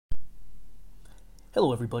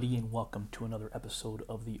Hello, everybody, and welcome to another episode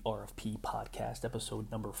of the RFP Podcast, episode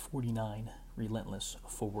number 49, Relentless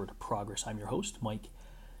Forward Progress. I'm your host, Mike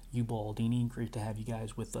Ubaldini. Great to have you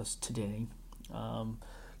guys with us today.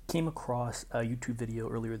 Came across a YouTube video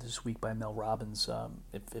earlier this week by Mel Robbins.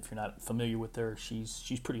 If you're not familiar with her, she's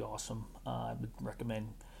pretty awesome. I would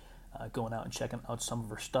recommend going out and checking out some of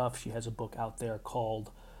her stuff. She has a book out there called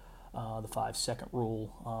the 5-second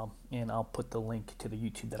rule, and I'll put the link to the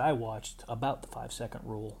YouTube that I watched about the 5-second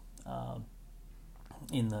rule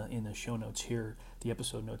in the show notes here, the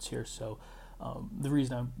episode notes here. So the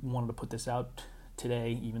reason I wanted to put this out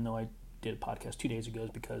today, even though I did a podcast 2 days ago, is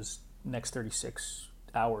because next 36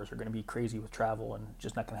 hours are going to be crazy with travel and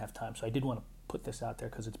just not going to have time. So I did want to put this out there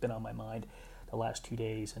because it's been on my mind the last 2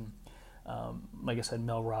 days. And like I said,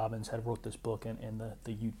 Mel Robbins had wrote this book, and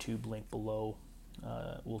the YouTube link below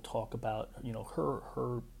we'll talk about,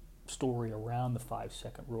 her story around the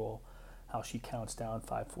 5-second rule, how she counts down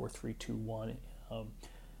 5, 4, 3, 2, 1.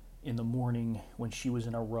 In the morning when she was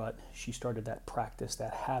in a rut, she started that practice,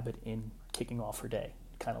 that habit in kicking off her day,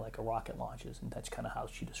 kind of like a rocket launches, and that's kind of how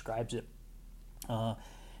she describes it.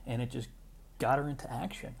 And it just got her into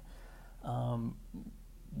action.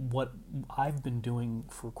 What I've been doing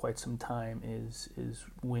for quite some time is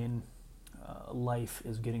when life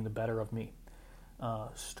is getting the better of me.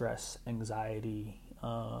 Stress, anxiety,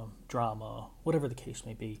 drama, whatever the case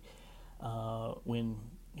may be, when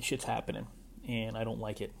shit's happening and I don't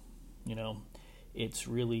like it, it's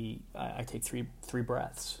really, I take three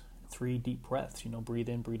breaths, 3 deep breaths, breathe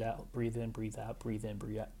in, breathe out, breathe in, breathe out, breathe in,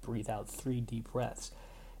 breathe out, 3 deep breaths.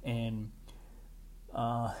 And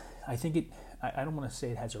I think I don't want to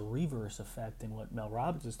say it has a reverse effect in what Mel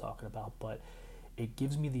Robbins is talking about, but it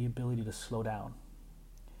gives me the ability to slow down,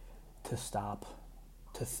 to stop,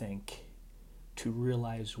 to think, to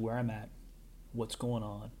realize where I'm at, what's going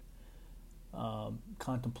on,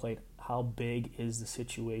 contemplate how big is the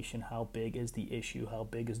situation, how big is the issue, how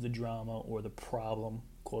big is the drama or the problem,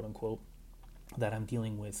 quote unquote, that I'm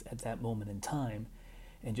dealing with at that moment in time,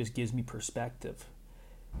 and just gives me perspective.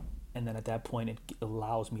 And then at that point, it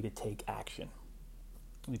allows me to take action,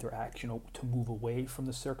 either action to move away from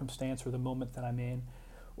the circumstance or the moment that I'm in,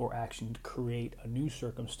 or action to create a new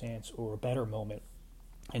circumstance or a better moment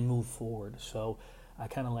and move forward. So I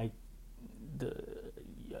kind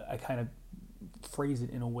of phrase it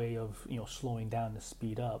in a way of, slowing down to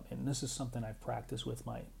speed up. And this is something I've practiced with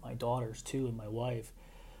my daughters too, and my wife.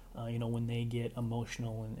 When they get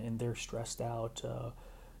emotional and they're stressed out,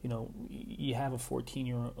 you have a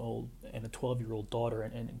 14-year-old and a 12-year-old daughter,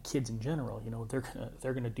 and kids in general,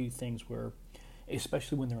 they're gonna do things where,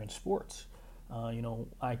 especially when they're in sports,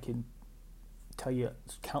 I can tell you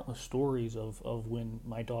countless stories of when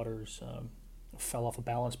my daughters fell off a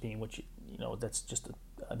balance beam, which, that's just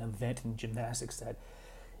an event in gymnastics that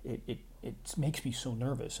it makes me so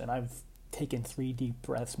nervous. And I've taken 3 deep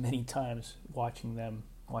breaths many times watching them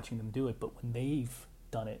do it. But when they've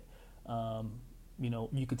done it,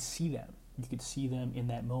 you could see them. You could see them in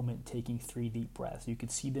that moment taking 3 deep breaths. You could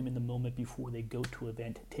see them in the moment before they go to an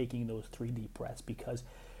event taking those 3 deep breaths, because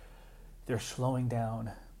they're slowing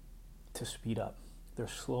down to speed up. They're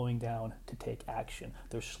slowing down to take action.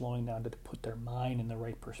 They're slowing down to put their mind in the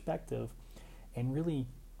right perspective, and really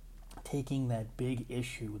taking that big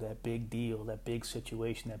issue, that big deal, that big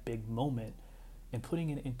situation, that big moment, and putting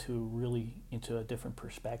it into a different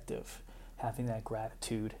perspective, having that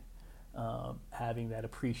gratitude, having that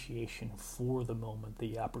appreciation for the moment,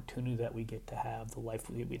 the opportunity that we get to have, the life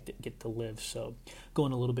we get to live. So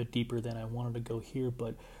going a little bit deeper than I wanted to go here,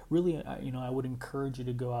 but really, I would encourage you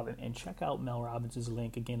to go out and check out Mel Robbins'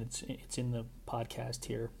 link. Again, it's in the podcast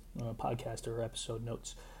here, podcast or episode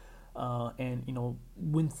notes. And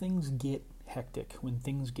when things get hectic, when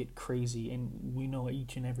things get crazy, and we know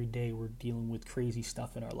each and every day we're dealing with crazy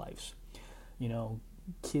stuff in our lives,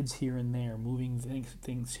 kids here and there, moving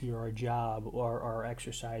things here, our job, or our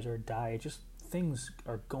exercise, our diet, just things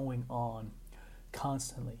are going on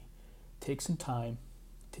constantly. Take some time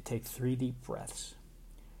to take 3 deep breaths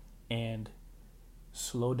and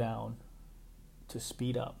slow down to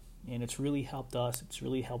speed up. And it's really helped us. It's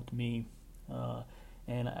really helped me.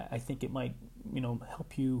 And I think it might,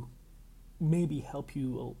 help you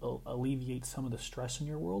alleviate some of the stress in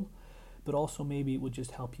your world, but also maybe it would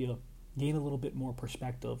just help you gain a little bit more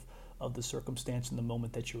perspective of the circumstance and the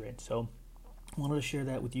moment that you're in. So I wanted to share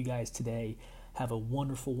that with you guys today. Have a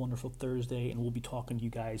wonderful, wonderful Thursday, and we'll be talking to you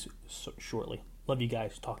guys shortly. Love you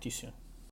guys. Talk to you soon.